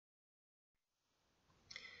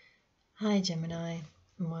Hi Gemini,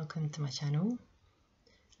 and welcome to my channel.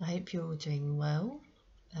 I hope you're all doing well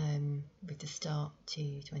with the start to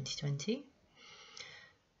 2020.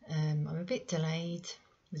 I'm a bit delayed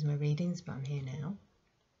with my readings, but I'm here now.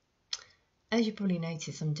 As you probably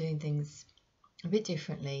noticed, I'm doing things a bit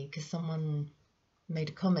differently because someone made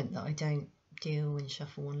a comment that I don't deal and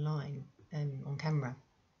shuffle online, on camera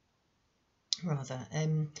rather.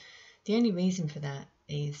 The only reason for that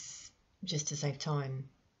is just to save time,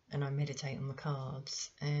 and I meditate on the cards.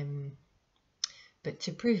 But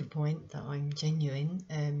to prove a point that I'm genuine,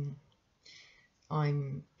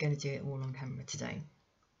 I'm going to do it all on camera today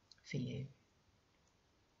for you.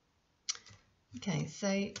 Okay,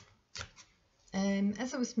 so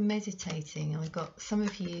as I was meditating, I got some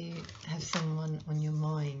of you have someone on your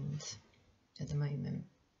mind at the moment.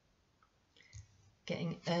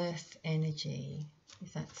 Getting earth energy,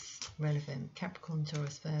 if that's relevant. Capricorn,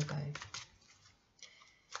 Taurus, Virgo.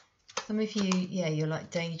 Some of you, yeah, you're like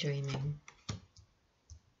daydreaming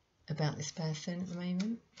about this person at the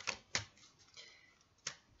moment.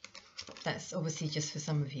 That's obviously just for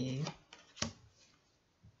some of you.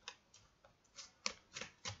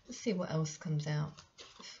 Let's see what else comes out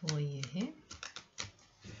for you here.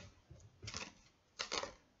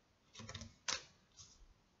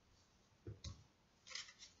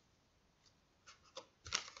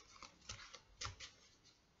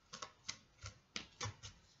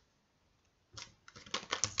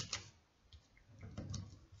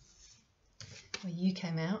 Well, you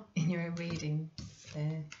came out in your own reading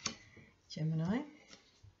there, Gemini.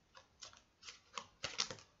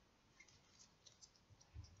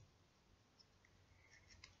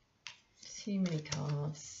 Too many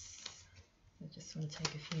cards. I just want to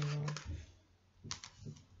take a few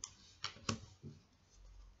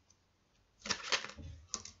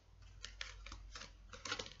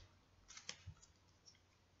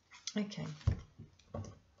more. Okay.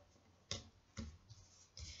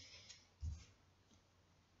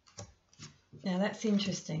 Now that's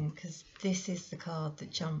interesting because this is the card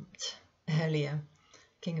that jumped earlier.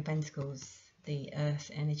 King of Pentacles, the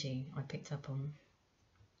earth energy I picked up on.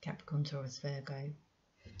 Capricorn, Taurus, Virgo.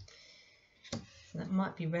 So that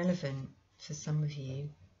might be relevant for some of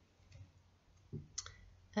you.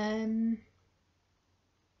 Okay,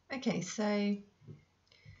 so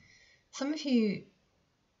some of you,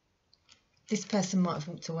 this person might have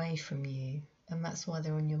walked away from you and that's why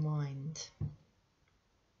they're on your mind.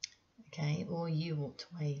 Okay, or you walked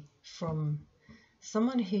away from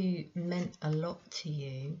someone who meant a lot to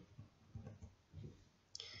you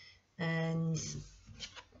and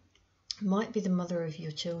might be the mother of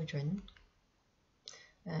your children,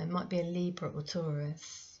 might be a Libra or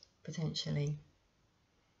Taurus potentially.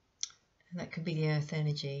 And that could be the earth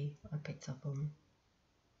energy I picked up on.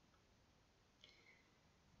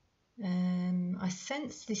 I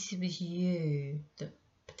sense this was you that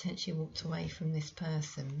potentially walked away from this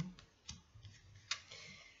person.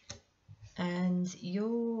 And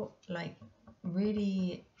you're like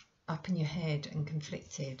really up in your head and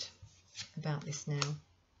conflicted about this now.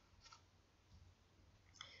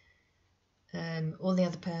 Or the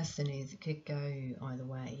other person is, it could go either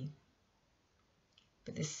way.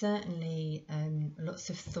 But there's certainly lots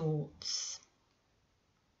of thoughts.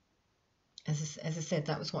 As I said,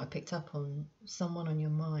 that was what I picked up on. Someone on your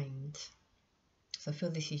mind. So I feel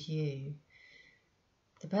this is you.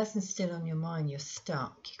 The person's still on your mind, you're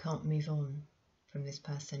stuck, you can't move on from this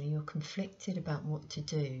person, and you're conflicted about what to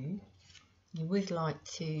do. You would like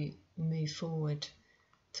to move forward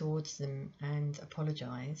towards them and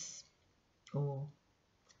apologise, or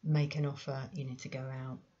make an offer, to go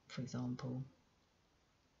out, for example.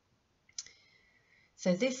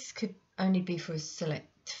 So this could only be for a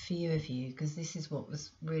select few of you, because this is what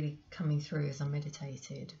was really coming through as I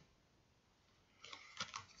meditated.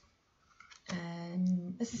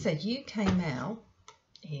 As I said, you came out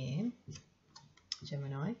here,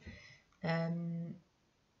 Gemini.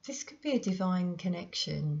 This could be a divine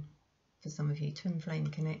connection for some of you, twin flame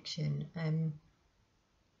connection. And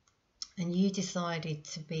you decided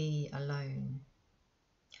to be alone.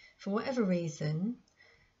 For whatever reason,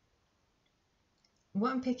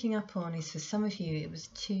 what I'm picking up on is for some of you, it was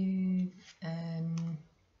too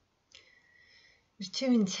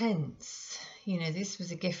intense. This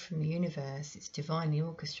was a gift from the universe. It's divinely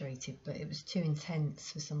orchestrated, but it was too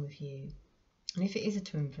intense for some of you. And if it is a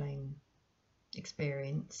twin flame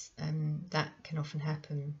experience, that can often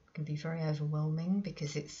happen. It can be very overwhelming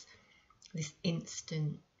because it's this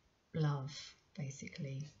instant love,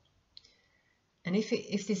 basically. And if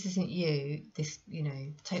this isn't you, this,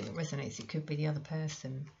 take what resonates. It could be the other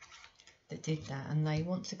person that did that, and they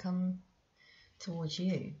want to come towards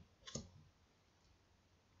you.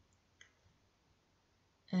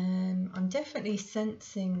 I'm definitely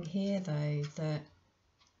sensing here though that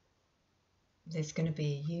there's going to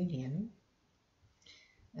be a union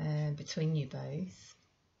between you both.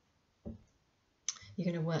 You're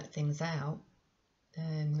going to work things out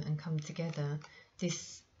and come together.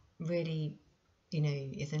 This really, you know,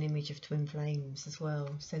 is an image of twin flames as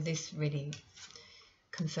well. So this really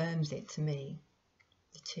confirms it to me,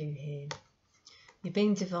 the two here. You're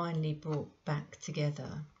being divinely brought back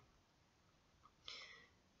together.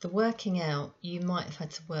 The working out, you might have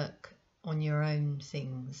had to work on your own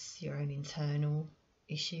things, your own internal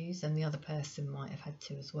issues, and the other person might have had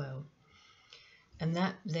to as well. And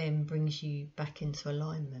that then brings you back into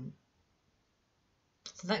alignment.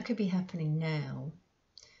 So that could be happening now,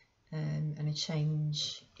 and a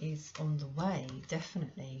change is on the way,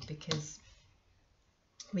 definitely, because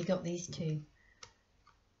we got these two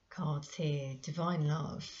cards here. Divine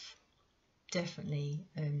love, definitely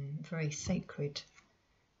very sacred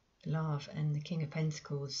love, and the King of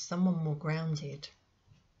Pentacles, someone more grounded.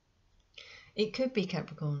 It could be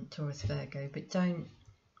Capricorn, Taurus, Virgo, but don't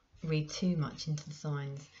read too much into the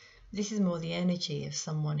signs. This is more the energy of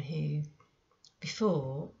someone who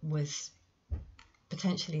before was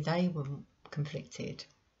potentially they were conflicted,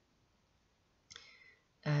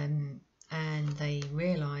 and they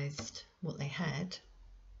realised what they had.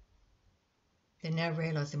 They're now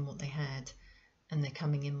realising what they had, and they're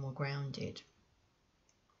coming in more grounded.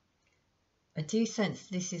 I do sense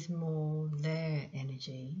this is more their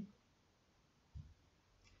energy.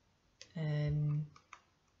 And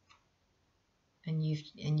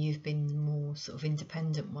you've been more sort of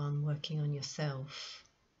independent one, working on yourself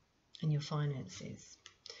and your finances.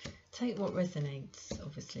 Take what resonates,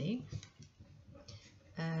 obviously.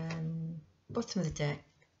 Bottom of the deck,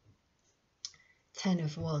 10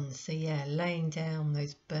 of Wands. So yeah, laying down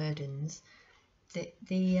those burdens.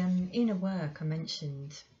 The inner work I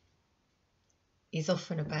mentioned is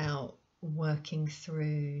often about working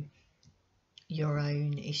through your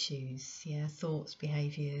own issues, yeah, thoughts,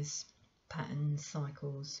 behaviours, patterns,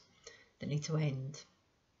 cycles that need to end.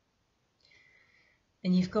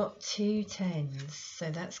 And you've got 2 10s, so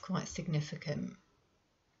that's quite significant,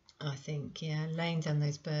 I think, yeah, laying down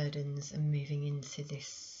those burdens and moving into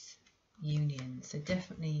this union. So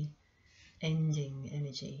definitely ending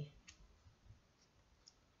energy.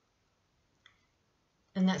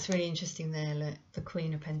 And that's really interesting there, look, the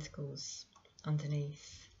Queen of Pentacles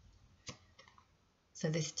underneath. So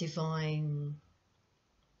this divine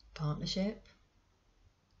partnership,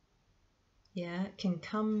 yeah, can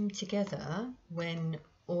come together when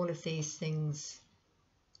all of these things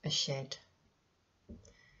are shed.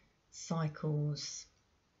 Cycles,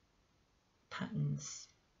 patterns,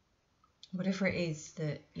 whatever it is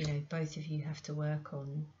that, you know, both of you have to work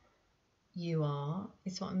on. You are,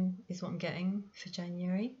 is what I'm getting for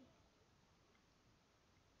January.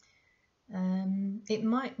 It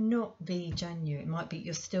might not be January, it might be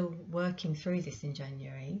you're still working through this in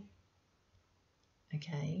January.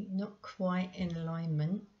 Okay, not quite in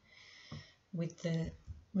alignment with the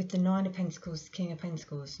 9 of Pentacles, King of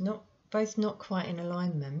Pentacles, both not quite in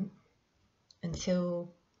alignment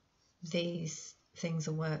until these things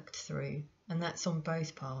are worked through, and that's on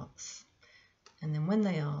both parts. And then when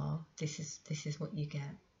they are, this is what you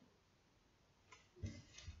get.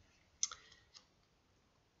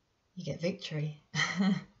 You get victory.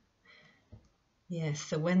 Yes,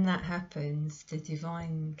 so when that happens, the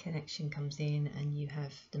divine connection comes in, and you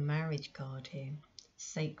have the marriage card here,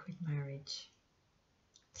 sacred marriage.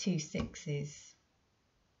 2 6s,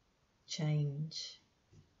 change.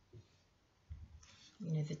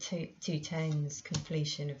 You know, the two 10s,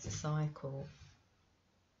 completion of the cycle.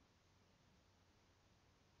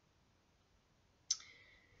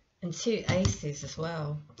 And 2 aces as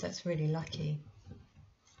well. That's really lucky.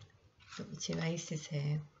 Got the 2 aces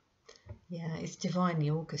here. Yeah, it's divinely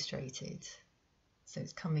orchestrated. So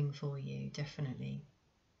it's coming for you, definitely.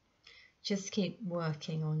 Just keep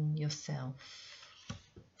working on yourself.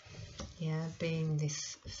 Yeah, being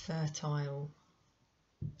this fertile,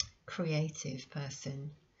 creative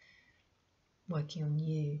person, working on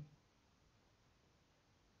you.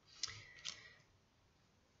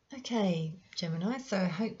 Okay, Gemini, so I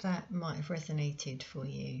hope that might have resonated for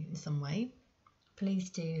you in some way. Please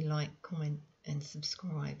do like, comment and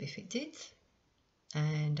subscribe if it did,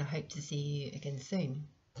 and I hope to see you again soon.